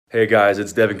Hey guys,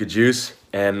 it's Devin Kajus,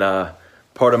 and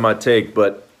part of my take,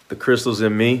 but the crystals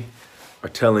in me are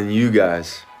telling you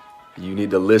guys you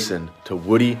need to listen to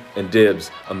Woody and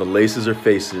Dibs on the Laces or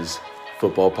Faces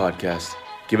football podcast.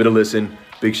 Give it a listen.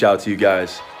 Big shout out to you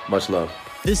guys. Much love.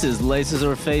 This is Laces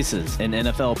or Faces, an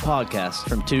NFL podcast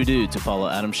from two dudes who follow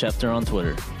Adam Schefter on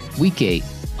Twitter. Week 8,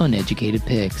 uneducated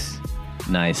picks.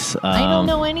 Nice. I don't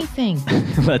know anything.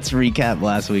 Let's recap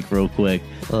last week real quick.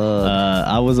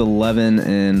 I was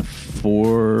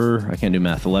 11-4. I can't do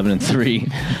math.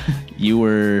 11-3. You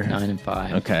were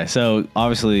 9-5. Okay, so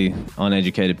obviously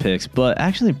uneducated picks, but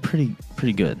actually pretty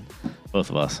good, both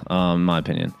of us, in my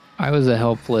opinion. I was a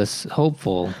helpless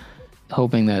hopeful,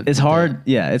 hoping that it's hard.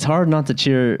 It's hard not to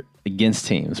cheer against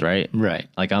teams, right? Right.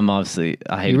 Like I hate You're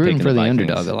picking rooting for the Vikings.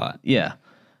 underdog a lot. Yeah.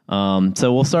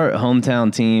 So we'll start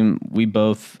hometown team. We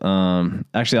both,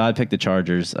 actually I picked the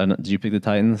Chargers. Did you pick the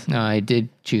Titans? No, I did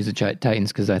choose the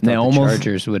Titans because I thought the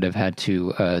Chargers would have had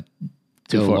to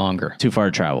go longer. Too far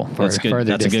to travel. That's good.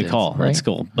 That's a good call. Right? That's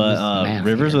cool. But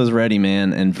Rivers was ready,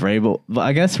 man, and Vrabel. But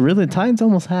I guess really the Titans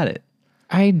almost had it.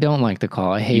 I don't like the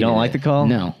call. I hate it. You don't like the call?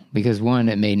 No, because one,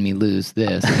 it made me lose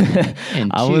this,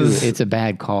 and two, it's a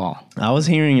bad call. I was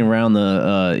hearing around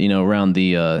the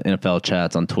NFL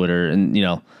chats on Twitter, and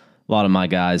a lot of my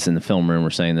guys in the film room were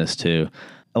saying this too.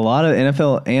 A lot of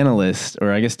NFL analysts,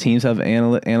 or I guess teams have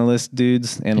analyst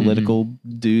dudes, analytical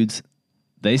dudes.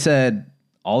 They said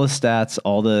all the stats,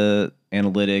 all the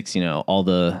analytics, all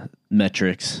the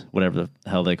metrics, whatever the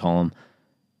hell they call them,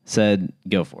 said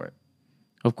go for it.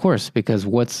 Of course, because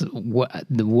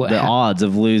the odds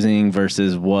of losing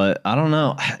versus what, I don't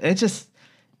know.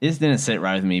 It didn't sit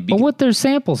right with me. But what their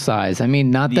sample size? I mean,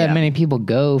 not that many people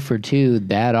go for 2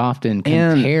 that often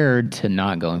compared to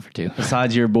not going for 2.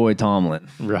 Besides your boy Tomlin.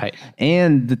 Right.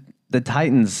 And the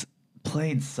Titans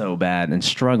played so bad and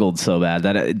struggled so bad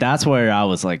that's where I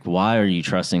was like, why are you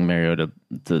trusting Mariota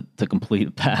to complete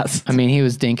a pass? I mean, he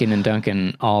was dinking and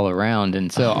dunking all around.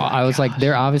 And so I was like, they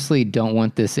obviously don't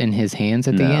want this in his hands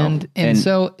at the end. And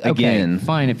so, again,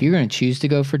 fine. If you're going to choose to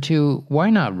go for 2,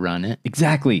 why not run it?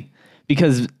 Exactly.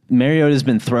 Because Mariota's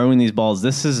been throwing these balls.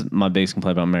 This is my biggest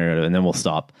complaint about Mariota, and then we'll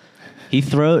stop.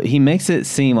 He makes it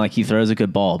seem like he throws a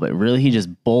good ball, but really he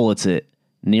just bullets it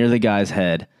near the guy's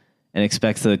head and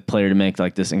expects the player to make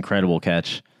like this incredible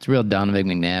catch. It's real Donovan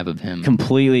McNabb of him.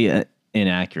 Completely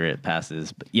inaccurate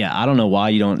passes. But yeah, I don't know why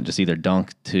you don't just either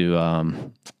dunk to,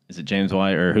 is it James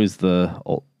White or who's the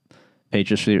old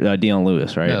Patriots? Deion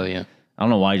Lewis, right? Oh, yeah. I don't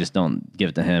know why you just don't give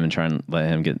it to him and try and let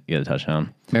him get a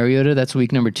touchdown. Mariota, that's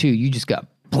week number 2. You just got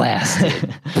blasted.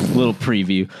 Little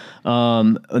preview.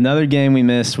 Another game we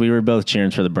missed. We were both cheering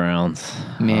for the Browns.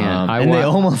 Man, they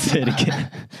almost did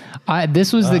again.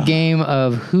 This was the game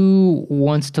of who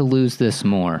wants to lose this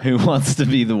more. Who wants to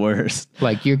be the worst?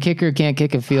 Like your kicker can't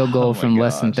kick a field goal from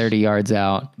less than 30 yards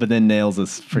out. But then nails a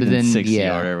freaking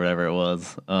 60-yard or whatever it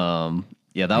was.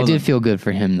 That did feel good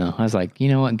for him, though. I was like, you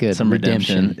know what? Good. Some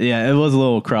redemption. Yeah, it was a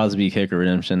little Crosby kicker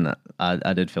redemption.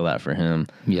 I did feel that for him.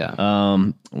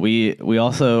 Yeah. We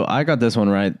also, I got this one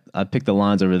right. I picked the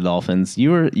Lions over the Dolphins.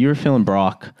 You were feeling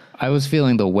Brock. I was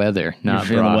feeling the weather, not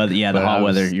feeling Brock. The weather. Yeah, the hot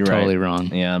weather. You're totally right. Wrong.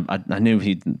 Yeah, I knew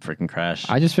he'd freaking crash.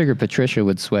 I just figured Patricia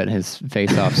would sweat his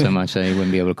face off so much that he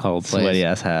wouldn't be able to call a play. Sweaty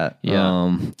ass hat.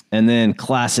 Yeah. And then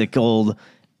classic old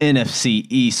NFC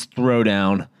East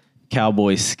throwdown.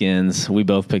 Cowboys skins. We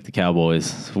both picked the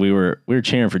Cowboys. We were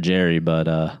cheering for Jerry, but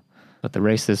the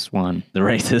racists won. The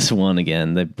racists won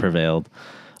again. They prevailed.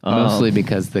 Mostly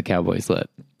because the Cowboys let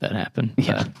that happen.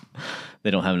 Yeah.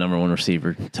 They don't have a number 1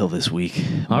 receiver till this week.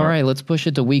 All right, let's push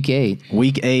it to week 8.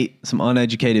 Week 8, some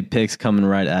uneducated picks coming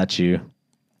right at you.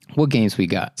 What games we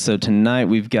got? So tonight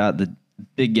we've got the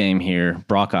big game here.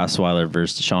 Brock Osweiler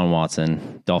versus Deshaun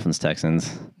Watson. Dolphins,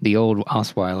 Texans. The old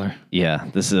Osweiler. Yeah,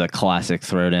 this is a classic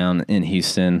throwdown in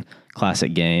Houston.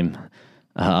 Classic game.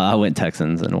 I went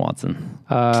Texans and Watson.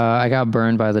 I got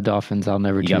burned by the Dolphins. I'll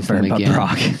never choose them again. By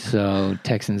Brock. So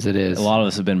Texans it is. A lot of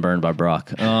us have been burned by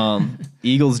Brock.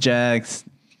 Eagles, Jags.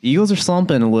 Eagles are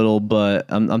slumping a little, but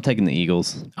I'm taking the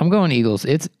Eagles. I'm going Eagles.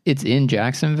 It's in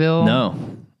Jacksonville. No.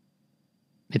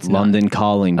 It's London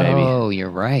calling, baby. Oh, you're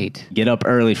right. Get up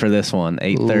early for this one,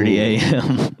 8:30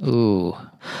 a.m. Ooh.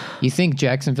 You think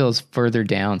Jacksonville's further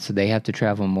down, so they have to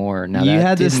travel more. Now, you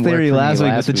had this theory last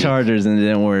week with the Chargers, and it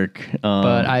didn't work.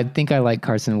 But I think I like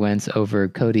Carson Wentz over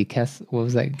Cody Kessler. What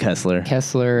was that? Kessler. Or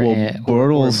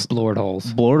Blortholes.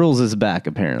 Blortles is back,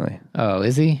 apparently. Oh,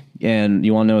 is he? And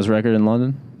you want to know his record in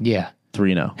London? Yeah.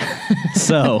 3-0.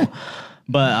 So,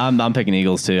 but I'm picking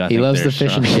Eagles, too. He loves the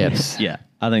fish and chips. Yeah.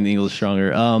 I think the Eagles are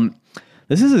stronger.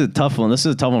 This is a tough one. This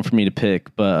is a tough one for me to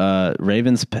pick, but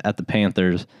Ravens at the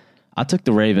Panthers. I took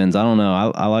the Ravens. I don't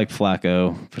know. I like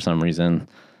Flacco for some reason.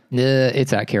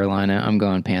 It's at Carolina. I'm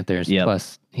going Panthers. Yep.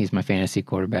 Plus, he's my fantasy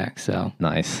quarterback. So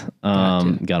nice. Got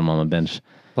him on my bench.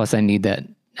 Plus, I need that.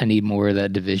 I need more of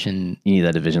that division. You need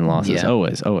that division losses. Yeah.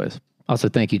 Always. Also,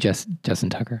 thank you, Justin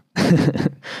Tucker.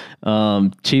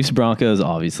 Chiefs Broncos.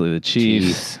 Obviously, the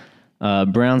Chiefs.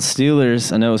 Browns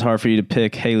Steelers. I know it was hard for you to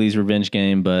pick Haley's revenge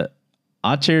game, but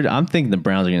I'm thinking the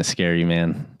Browns are going to scare you,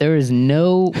 man. There is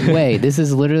no way. This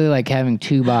is literally like having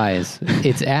two buys.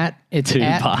 It's at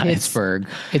Pittsburgh.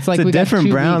 It's like it's a different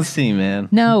Browns team, man.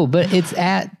 No, but it's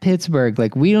at Pittsburgh.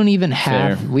 Like we don't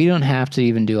have to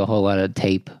even do a whole lot of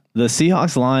tape. The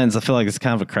Seahawks Lions, I feel like it's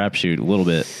kind of a crapshoot a little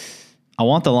bit. I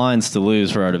want the Lions to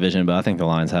lose for our division, but I think the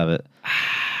Lions have it.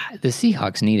 The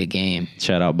Seahawks need a game.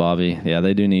 Shout out Bobby. Yeah,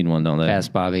 they do need one, don't they? Pass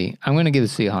Bobby. I'm going to give the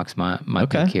Seahawks my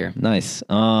pick here. Nice.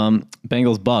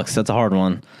 Bengals Bucks. That's a hard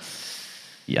one.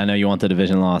 Yeah, I know you want the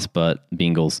division loss, but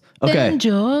Bengals. Okay.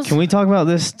 Bengals. Can we talk about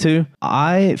this too?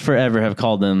 I forever have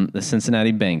called them the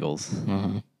Cincinnati Bengals.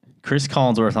 Mm-hmm. Chris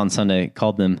Collinsworth on Sunday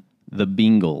called them the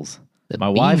Bengals. My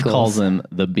wife calls them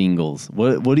the Bengals.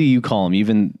 What do you call them? You've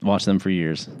been watching them for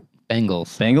years.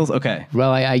 Bengals. Okay.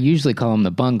 Well, I usually call them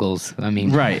the Bungles. I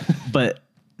mean, right. But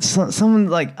someone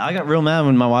like I got real mad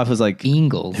when my wife was like,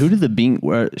 Bengals. Who did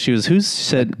who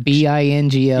said Bingle?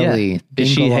 Yeah,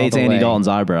 she hates Andy Dalton's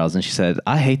eyebrows, and she said,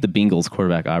 I hate the Bengals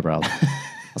quarterback eyebrows. I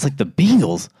was like, the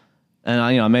Bengals, and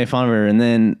I made fun of her. And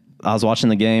then I was watching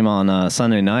the game on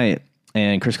Sunday night,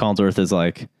 and Chris Collinsworth is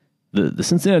like, the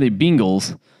Cincinnati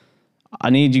Bengals. I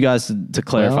need you guys to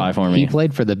clarify for me. He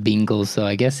played for the Bengals, so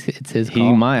I guess it's his call.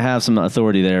 He might have some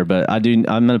authority there, but I'm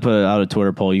going to put out a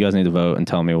Twitter poll. You guys need to vote and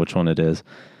tell me which one it is.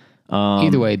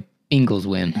 Either way, Bengals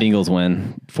win. Bengals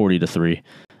win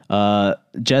 40-3.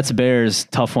 Jets Bears,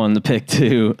 tough one to pick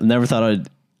too. Never thought I'd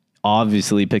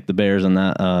obviously pick the Bears in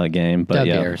that game, but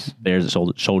Bears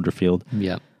at Soldier Field.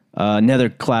 Yeah. Another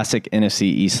classic NFC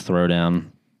East throwdown.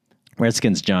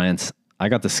 Redskins Giants. I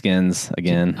got the Skins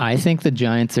again. I think the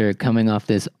Giants are coming off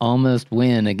this almost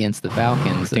win against the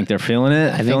Falcons. I think they're feeling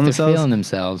it. I think they're feeling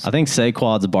themselves. I think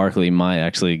Saquon's Barkley might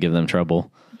actually give them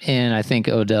trouble. And I think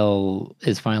Odell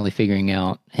is finally figuring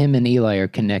out him and Eli are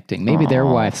connecting. Maybe their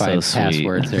Wi-Fi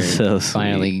passwords are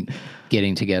finally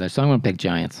getting together. So I'm going to pick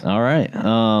Giants. All right.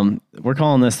 We're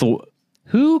calling this the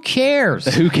Who Cares?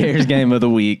 Who Cares game of the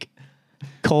week.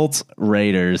 Colts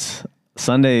Raiders.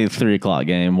 Sunday 3:00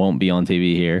 game won't be on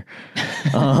TV here.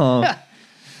 I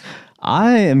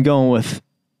am going with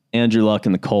Andrew Luck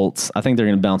and the Colts. I think they're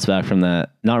going to bounce back from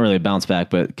that. Not really a bounce back,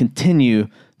 but continue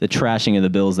the trashing of the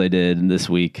Bills they did this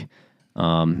week,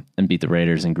 and beat the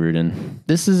Raiders in Gruden.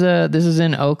 This is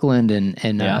in Oakland,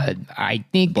 and I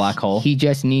think Black Hole. He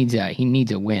just needs a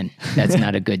win. That's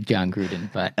not a good John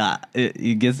Gruden, but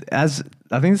it gets as.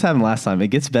 I think this happened last time. It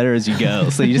gets better as you go.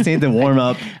 So you just need to warm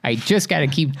up. I just got to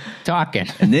keep talking.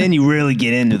 And then you really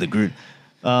get into the Gruden.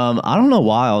 I don't know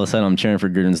why all of a sudden I'm cheering for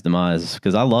Gruden's demise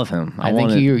because I love him. I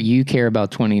think you care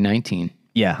about 2019.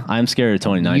 Yeah, I'm scared of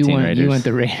 2019 Raiders. You want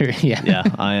the Raiders. Yeah. Yeah,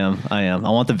 I am. I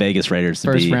want the Vegas Raiders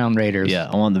to be. First round Raiders. Yeah,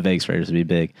 I want the Vegas Raiders to be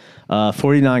big.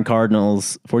 49ers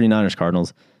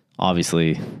Cardinals.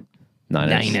 Obviously,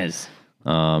 Niners.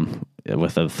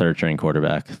 With a third string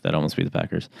quarterback that almost beat the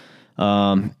Packers.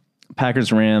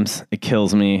 Packers Rams, it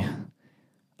kills me.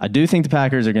 I do think the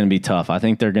Packers are going to be tough. I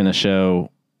think they're going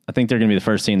to be the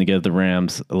first team to give the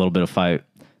Rams a little bit of fight,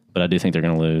 but I do think they're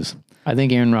going to lose. I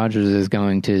think Aaron Rodgers is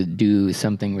going to do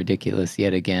something ridiculous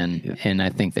yet again, and I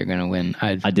think they're going to win.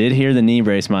 I did hear the knee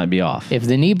brace might be off. If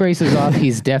the knee brace is off,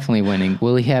 he's definitely winning.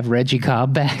 Will he have Reggie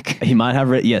Cobb back? He might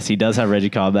have. Yes, he does have Reggie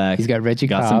Cobb back. He's got Reggie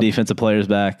Cobb. Got some defensive players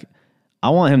back. I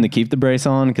want him to keep the brace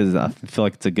on because I feel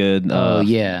like it's a good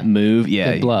move.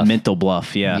 Yeah, good bluff. Mental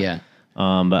bluff. Yeah. Yeah.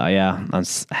 But yeah, I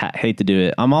hate to do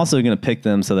it. I'm also going to pick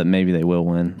them so that maybe they will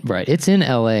win. Right. It's in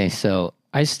LA, so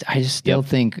I just still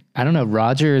think, I don't know,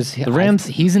 Rodgers. The Rams.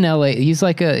 He's in LA. He's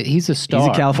a star. He's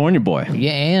a California boy.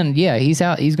 Yeah, and he's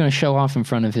out. He's going to show off in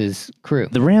front of his crew.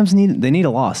 The Rams need a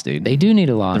loss, dude. They do need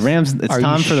a loss. The Rams. It's Are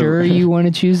time you for sure you want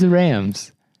to choose the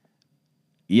Rams?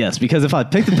 Yes, because if I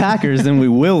pick the Packers, then we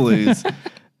will lose.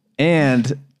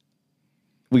 And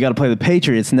we got to play the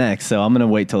Patriots next, so I'm going to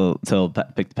wait till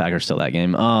pick the Packers till that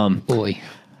game. Boy.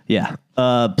 Yeah.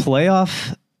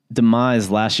 Playoff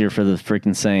demise last year for the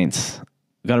freaking Saints.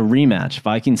 We got a rematch,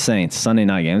 Vikings Saints, Sunday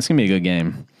night game. It's going to be a good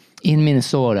game. In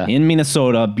Minnesota.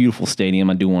 Beautiful stadium.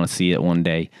 I do want to see it one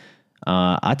day.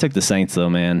 I took the Saints, though,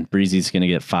 man. Breezy's going to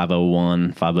get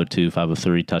 501, 502,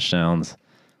 503 touchdowns.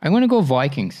 I'm going to go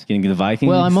Vikings. Gonna get the Vikings.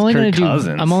 Well, I'm only going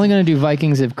to do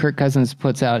Vikings if Kirk Cousins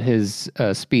puts out his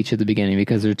speech at the beginning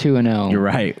because they're 2-0. You're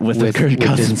right with the Kirk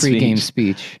Cousins his pregame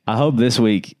speech. I hope this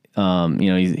week,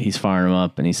 he's firing him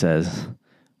up and he says,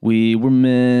 "We were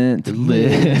meant to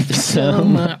live so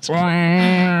much."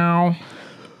 Wow.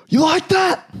 You like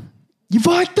that? You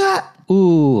like that?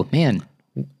 Ooh, man.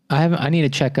 I need to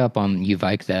check up on you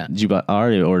like that. Did you buy? I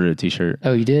already ordered a t-shirt.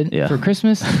 Oh, you did? Yeah. For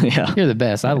Christmas? Yeah. You're the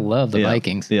best. I love the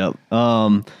Vikings. Yep.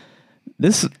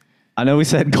 This, I know we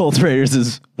said Colts Raiders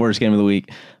is worst game of the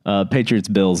week. Patriots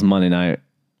Bills Monday night.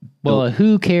 Well,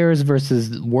 who cares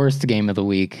versus worst game of the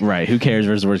week? Right. Who cares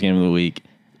versus worst game of the week?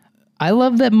 I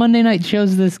love that Monday night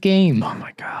chose this game. Oh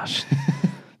my gosh.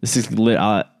 This is lit.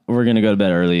 We're going to go to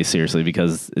bed early, seriously,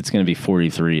 because it's going to be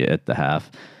 43 at the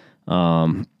half.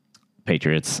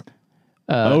 Patriots.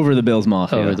 Over the Bills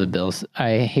Mafia. Over the Bills.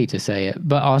 I hate to say it,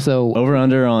 but also... Over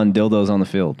under on dildos on the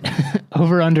field.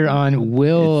 Over under on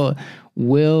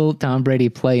will Tom Brady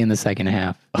play in the second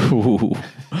half? Ooh.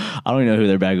 I don't even know who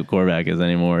their backup quarterback is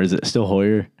anymore. Is it still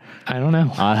Hoyer? I don't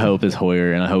know. I hope it's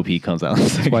Hoyer, and I hope he comes out.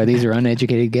 That's why these are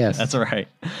uneducated guesses. That's right.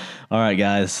 All right,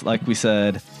 guys. Like we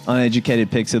said, uneducated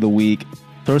picks of the week.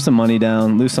 Throw some money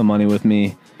down. Lose some money with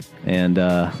me. And,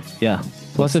 yeah.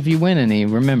 Plus, if you win any,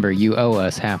 remember, you owe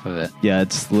us half of it. Yeah,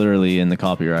 it's literally in the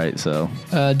copyright, so.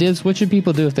 Divs, what should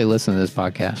people do if they listen to this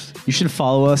podcast? You should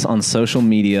follow us on social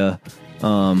media.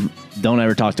 Don't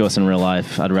ever talk to us in real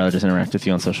life. I'd rather just interact with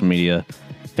you on social media.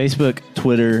 Facebook,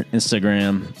 Twitter,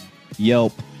 Instagram,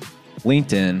 Yelp,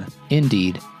 LinkedIn.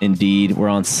 Indeed. We're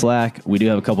on Slack. We do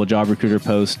have a couple of ZipRecruiter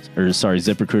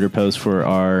posts for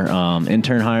our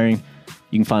intern hiring.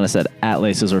 You can find us at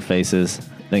Laces or Faces.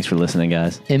 Thanks for listening,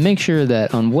 guys. And make sure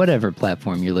that on whatever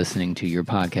platform you're listening to your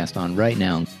podcast on right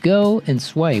now, go and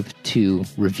swipe to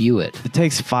review it. It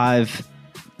takes 5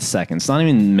 seconds, not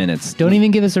even minutes. Don't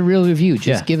even give us a real review.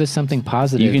 Just give us something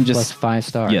positive. You can just plus 5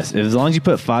 stars. Yes, as long as you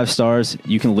put 5 stars,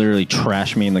 you can literally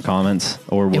trash me in the comments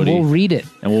or Woody. And we'll read it.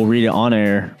 And we'll read it on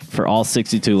air for all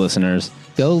 62 listeners.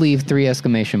 Go leave 3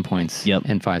 exclamation points. Yep.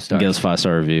 And 5 stars. Give us a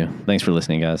 5-star review. Thanks for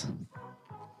listening, guys.